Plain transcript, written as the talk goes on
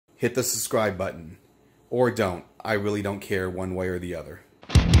hit the subscribe button. Or don't. I really don't care one way or the other.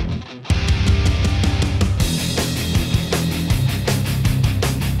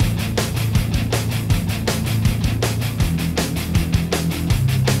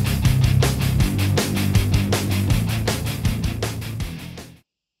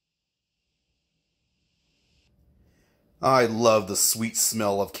 I love the sweet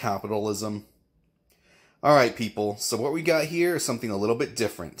smell of capitalism. Alright people, so what we got here is something a little bit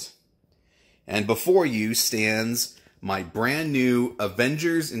different. And before you stands my brand new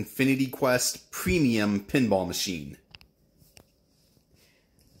Avengers Infinity Quest Premium Pinball Machine.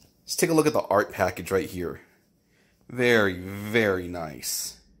 Let's take a look at the art package right here. Very, very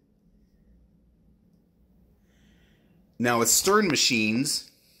nice. Now with Stern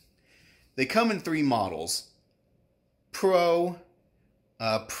machines, they come in 3 models. Pro,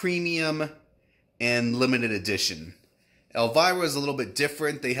 Premium, and Limited Edition. Elvira is a little bit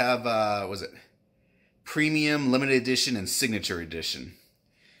different. They have, Premium, Limited Edition, and Signature Edition.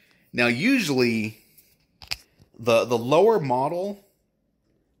 Now, usually, the lower model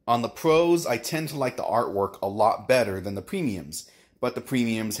on the Pros, I tend to like the artwork a lot better than the Premiums. But the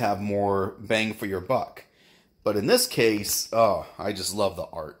Premiums have more bang for your buck. But in this case, oh, I just love the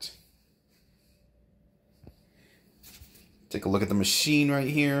art. Take a look at the machine right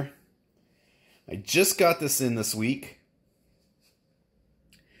here. I just got this in this week.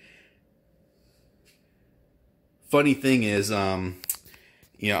 Funny thing is, I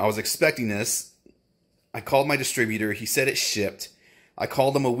was expecting this. I called my distributor. He said it shipped. I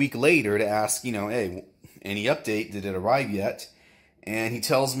called him a week later to ask, hey, any update? Did it arrive yet? And he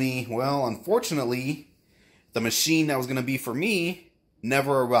tells me, well, unfortunately, the machine that was going to be for me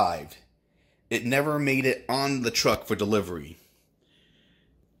never arrived. It never made it on the truck for delivery.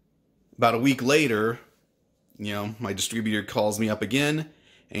 About a week later, my distributor calls me up again,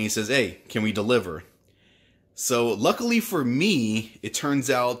 and he says, hey, can we deliver? So luckily for me, it turns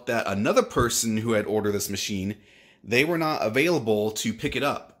out that another person who had ordered this machine, they were not available to pick it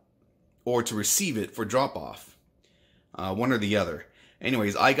up or to receive it for drop-off. One or the other.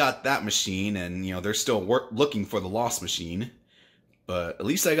 Anyways, I got that machine, and they're still looking for the lost machine. But at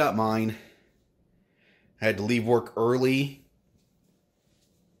least I got mine. I had to leave work early.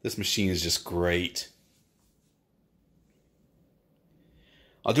 This machine is just great.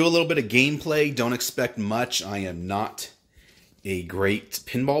 I'll do a little bit of gameplay. Don't expect much. I am not a great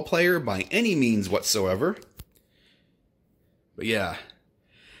pinball player by any means whatsoever. But yeah.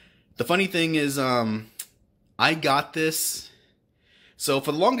 The funny thing is, I got this. So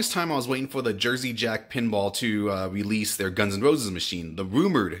for the longest time, I was waiting for the Jersey Jack Pinball to release their Guns N' Roses machine. The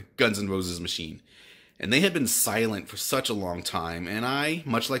rumored Guns N' Roses machine. And they had been silent for such a long time. And I,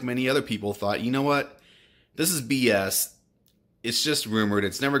 much like many other people, thought, you know what? This is BS. It's just rumored.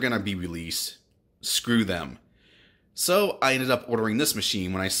 It's never going to be released. Screw them. So I ended up ordering this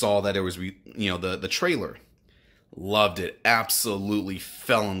machine when I saw that it was, the trailer. Loved it. Absolutely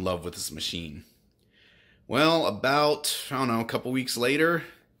fell in love with this machine. Well, about, a couple weeks later,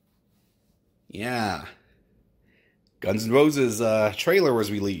 yeah, Guns N' Roses trailer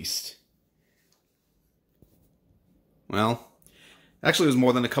was released. Well, actually it was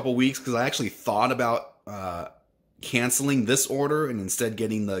more than a couple weeks because I actually thought about canceling this order and instead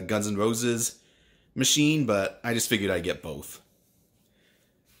getting the Guns N' Roses machine, but I just figured I'd get both.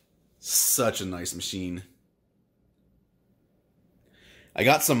 Such a nice machine. I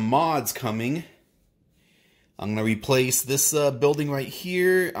got some mods coming. I'm going to replace this building right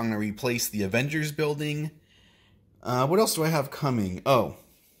here. I'm going to replace the Avengers building. What else do I have coming? Oh,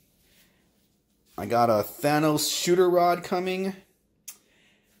 I got a Thanos shooter rod coming.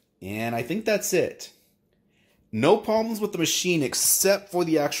 And I think that's it. No problems with the machine except for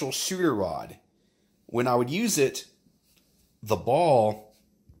the actual shooter rod. When I would use it, the ball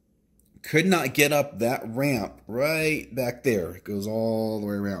could not get up that ramp right back there. It goes all the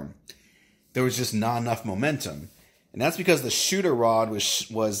way around. There was just not enough momentum. And that's because the shooter rod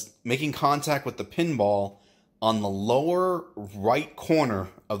was making contact with the pinball on the lower right corner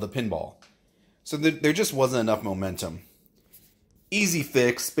of the pinball. So there just wasn't enough momentum. Easy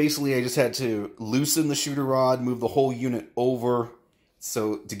fix. Basically, I just had to loosen the shooter rod, move the whole unit over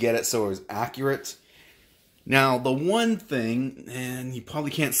to get it so it was accurate. Now, the one thing, and you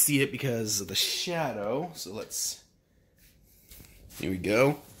probably can't see it because of the shadow, so here we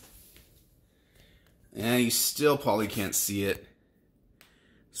go. And you still probably can't see it.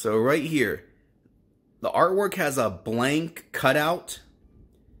 So right here, the artwork has a blank cutout.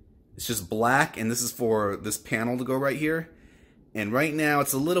 It's just black, and this is for this panel to go right here. And right now,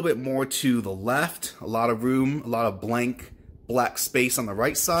 it's a little bit more to the left. A lot of room, a lot of blank black space on the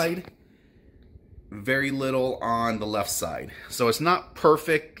right side, very little on the left side. So it's not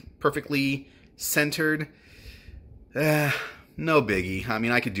perfectly centered. No biggie. I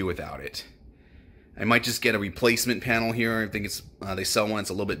mean, I could do without it. I might just get a replacement panel here. I think it's they sell one that's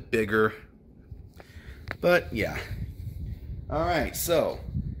a little bit bigger. But yeah. Alright, so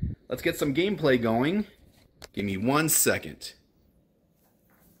let's get some gameplay going. Give me 1 second.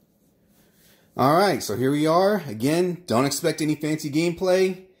 Alright, so here we are. Again, don't expect any fancy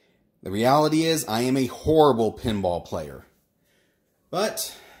gameplay. The reality is I am a horrible pinball player.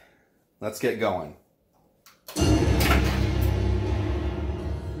 But let's get going.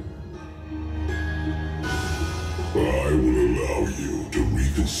 I will allow you to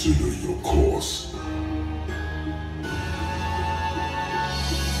reconsider your course.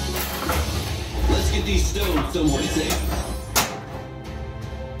 Let's get these stones somewhere safe.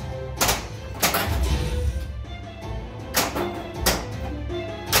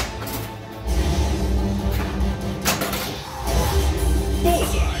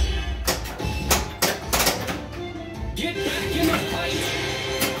 Bullseye! Get back in the fight!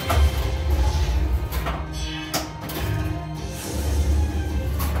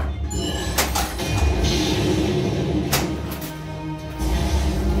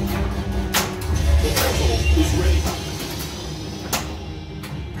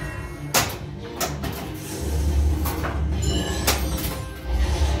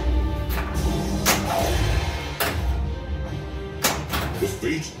 The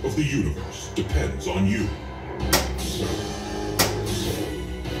fate of the universe depends on you.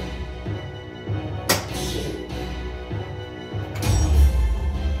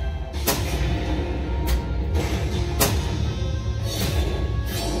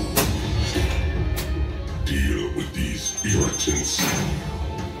 Deal with these irritants.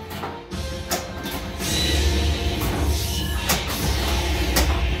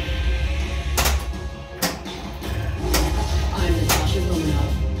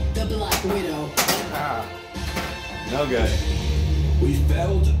 Widow. No good. We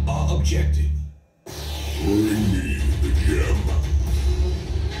failed our objective. Bring me the gem.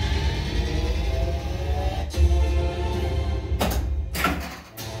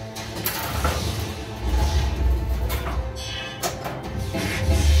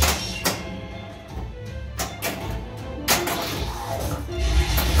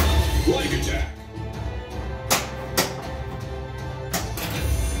 Flank attack.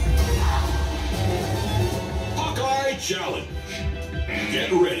 Hawkeye challenge.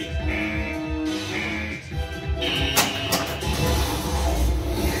 Get ready.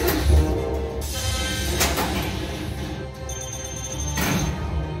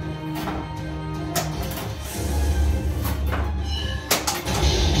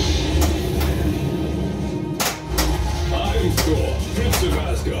 I'm Thor, Prince of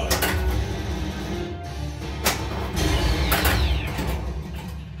Asgard.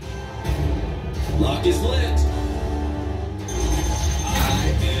 Lock is lit. I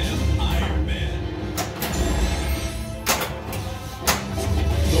am Iron Man.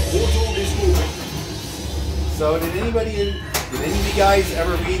 The portal is moving. So did any of you guys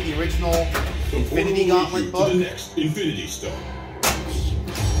ever read the original The Infinity portal Gauntlet will lead you book? to the next Infinity Stone.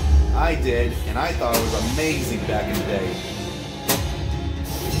 I did, and I thought it was amazing back in the day.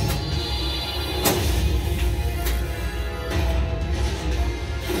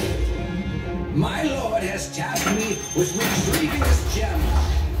 My lord has tasked me with retrieving this gem.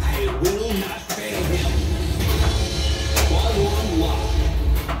 I will not fail him. Ball unlocked.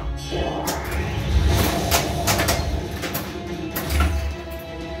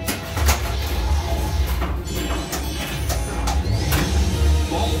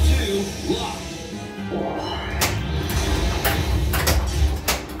 Ball 2 locked.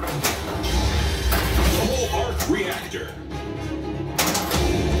 The whole arc reactor.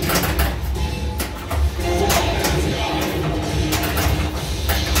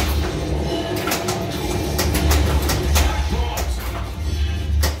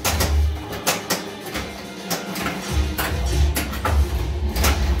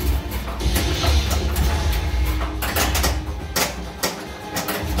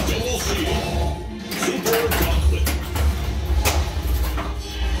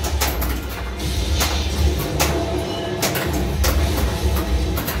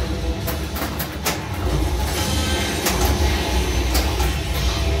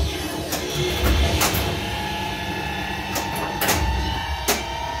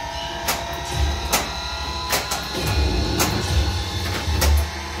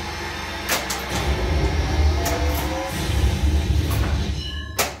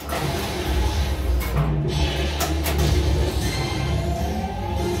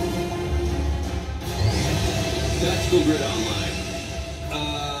 Tactical Grid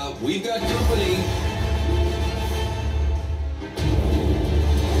Online. We've got company.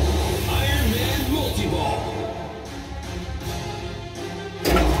 Iron Man Multiball.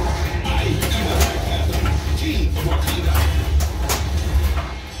 I am the Black Panther, King of Wakanda.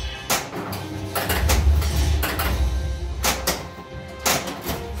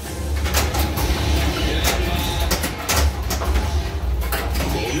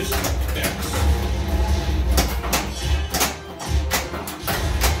 Bonus X.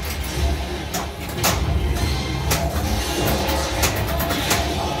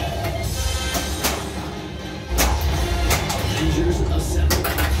 Avengers assemble.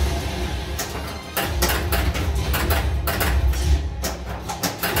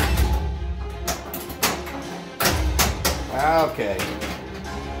 Okay.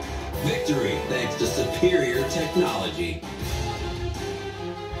 Victory thanks to superior technology.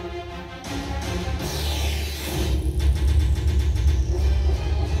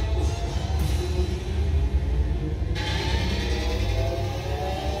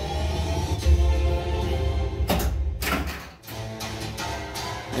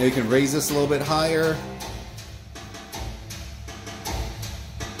 Now you can raise this a little bit higher.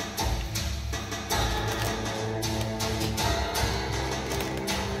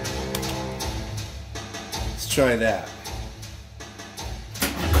 Let's try that.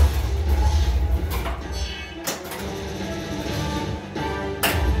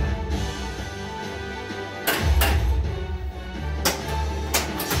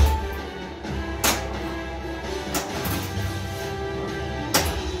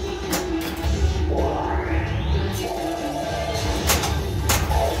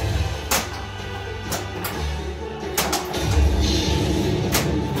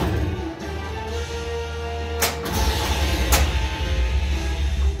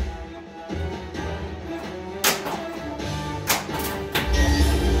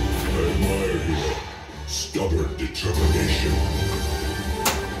 Stubborn determination.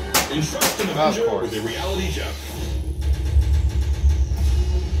 Entrust an Of Avenger course. with a reality gem.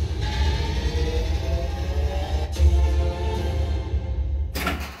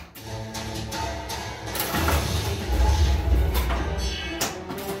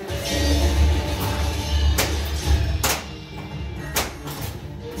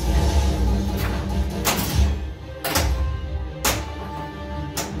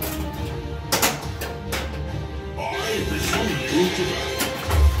 I resume you to battle.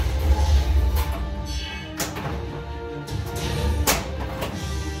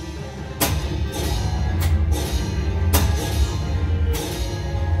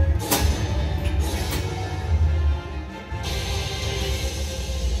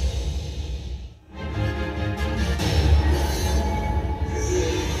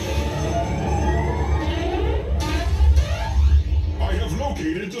 I have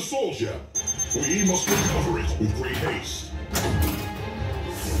located the soul gem. We must recover it with great haste.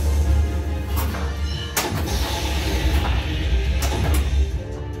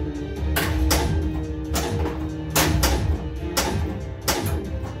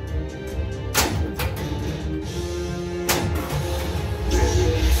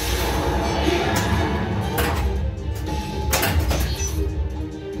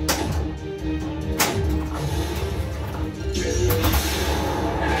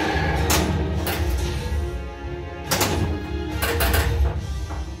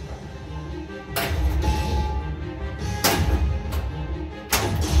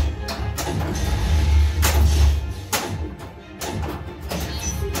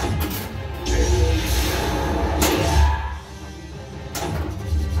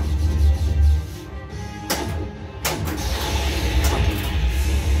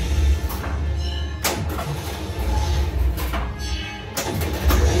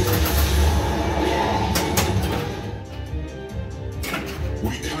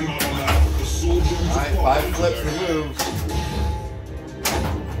 We cannot allow the soul gem to Alright, fall 5 into flips their hands. removed.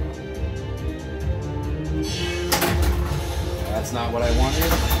 That's not what I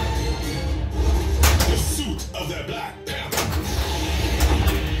wanted. The suit of the Black Panther.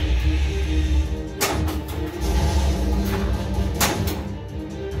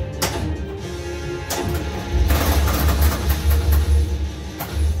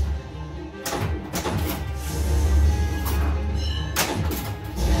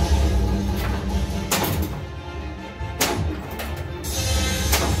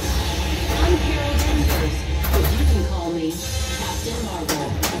 I'm Avengers, but you can call me Captain Marvel.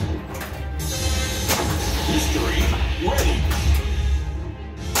 History ready.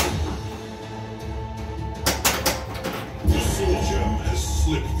 The soul gem has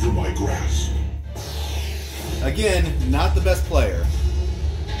slipped through my grasp. Again, not the best player.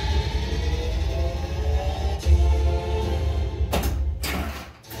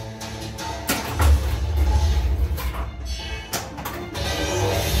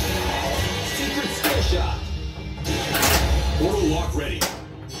 Secret skill shot. Portal lock ready.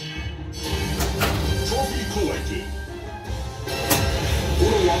 Trophy collected.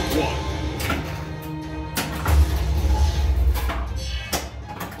 Portal lock 1.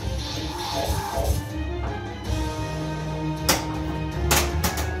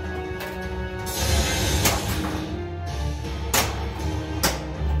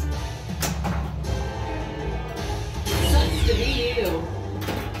 Sucks to be you.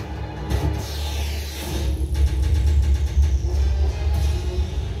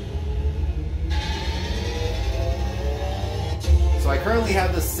 So I currently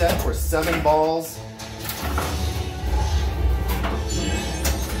have this set for 7 balls. I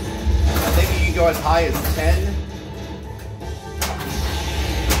think you can go as high as 10.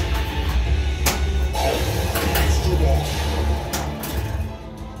 Extra ball.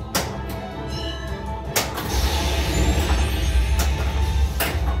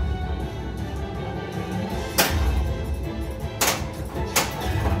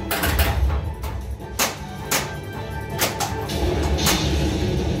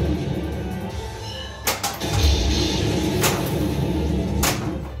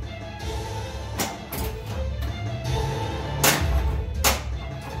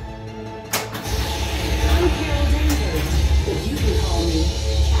 I'm Avengers, but you can call me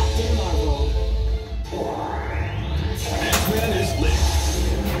Captain Marvel. X-Men is lit.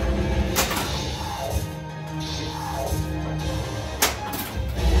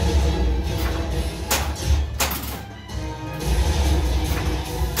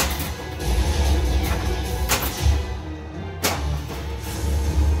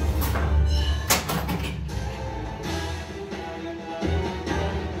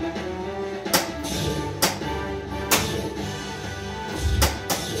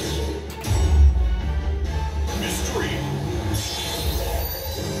 Mystery.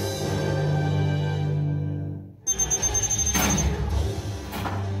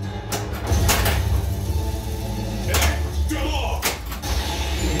 Extra ball.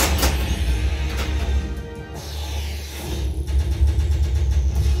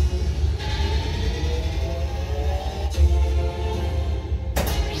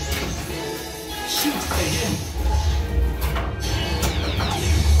 Shoot again.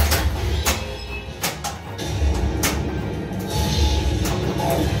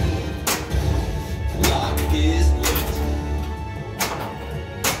 Lock is lit.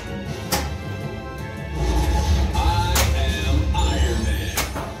 I am Iron Man.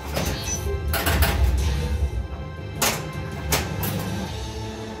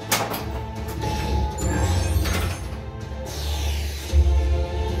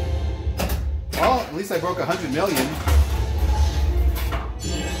 Well, at least I broke 100 million.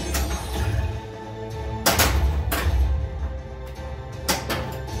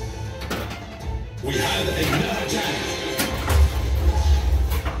 We have another chance.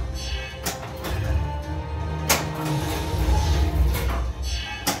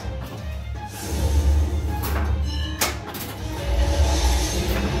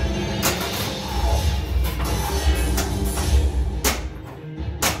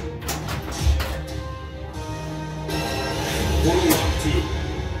 Portal lock 2.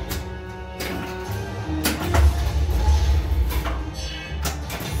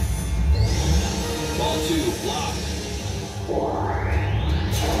 Ball 2 lock.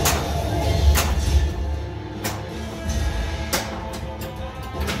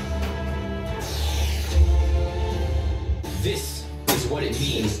 This is what it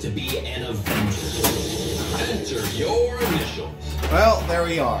means to be an Avenger. Enter your initials. Well, there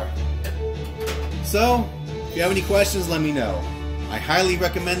we are. So, if you have any questions, let me know. I highly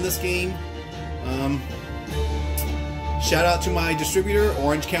recommend this game. Shout out to my distributor,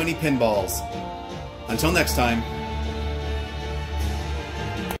 Orange County Pinballs. Until next time.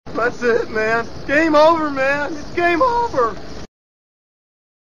 That's it, man. Game over, man. It's game over.